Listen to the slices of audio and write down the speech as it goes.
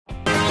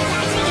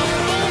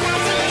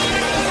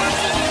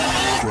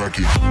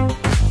Hey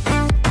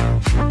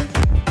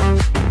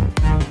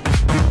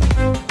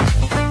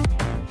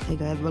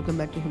guys, welcome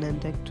back to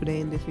Tech.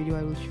 Today in this video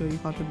I will show you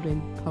how to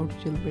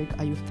jailbreak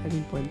iOS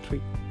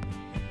 13.3.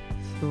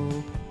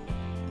 So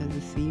as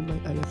you see my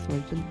iOS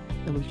version,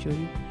 I will show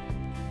you.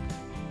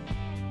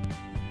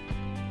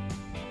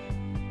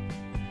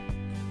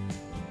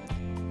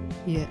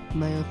 Yeah,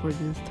 my iOS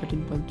version is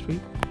 13.3.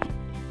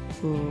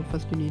 So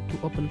first you need to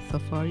open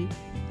Safari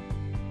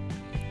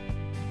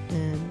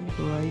and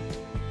write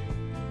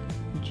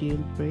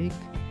jailbreak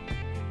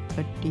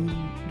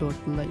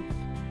 13.live.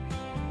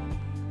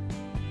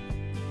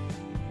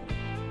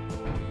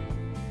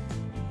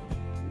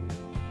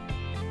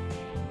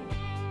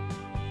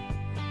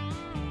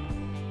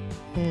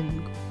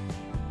 And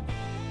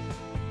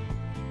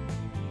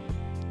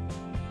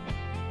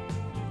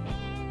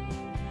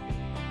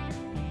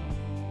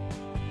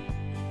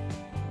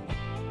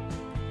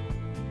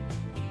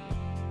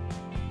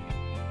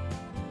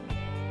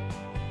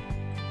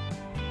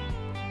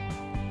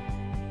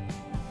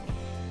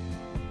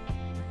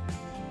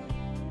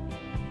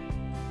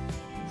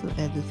so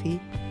as you see,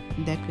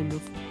 that kind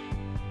of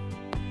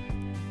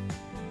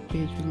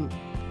page will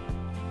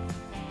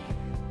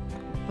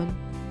open.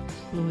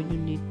 So you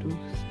need to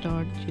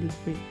start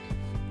jailbreak.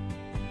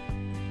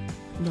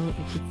 Now it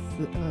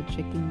is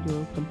checking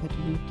your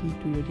compatibility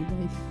to your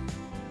device,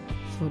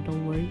 so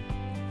don't worry.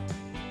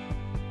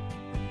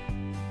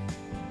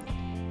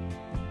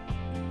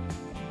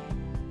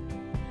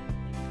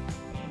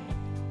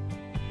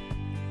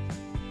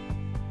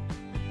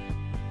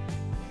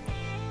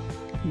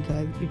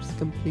 Guys, it's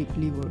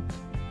completely worked.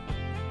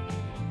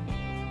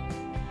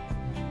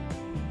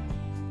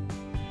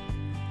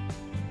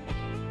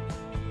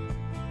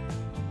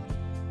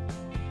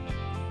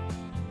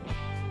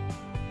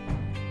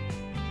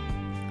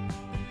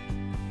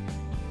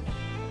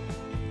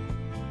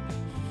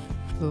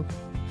 So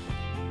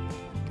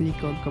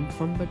click on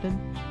confirm button.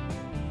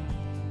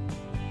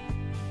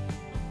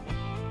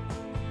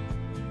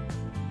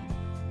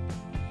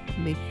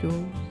 Make sure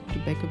to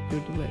back up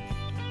your device.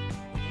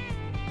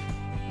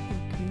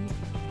 Okay.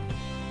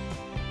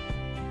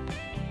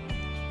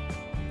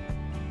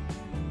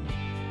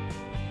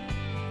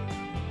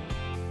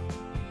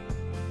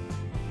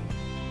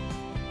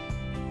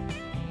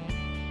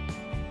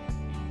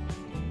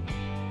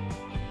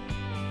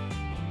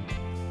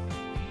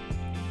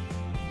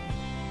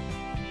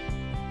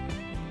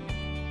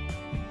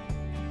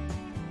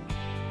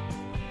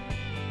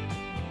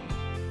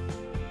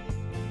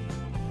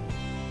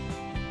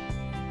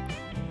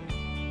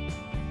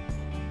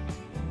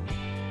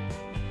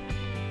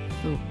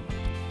 So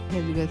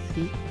as you guys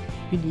see,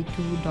 you need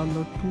to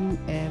download 2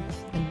 apps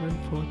and run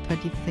for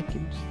 30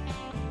 seconds.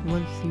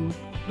 Once you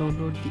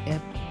download the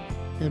app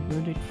and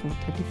run it for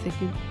 30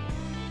 seconds,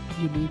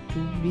 you need to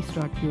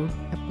restart your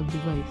Apple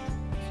device.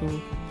 So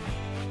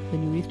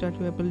when you restart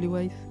your Apple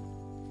device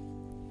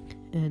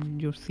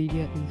and your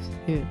Cydia is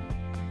here,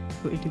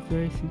 so it is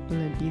very simple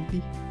and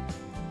easy,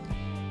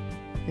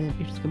 and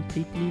it's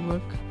completely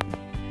work.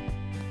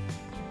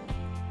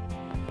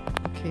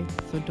 Okay,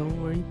 so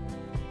don't worry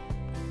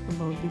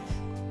about this.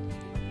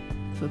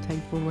 So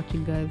thanks for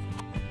watching, guys.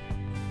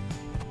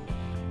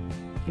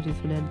 It is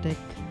Tech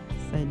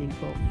signing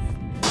off.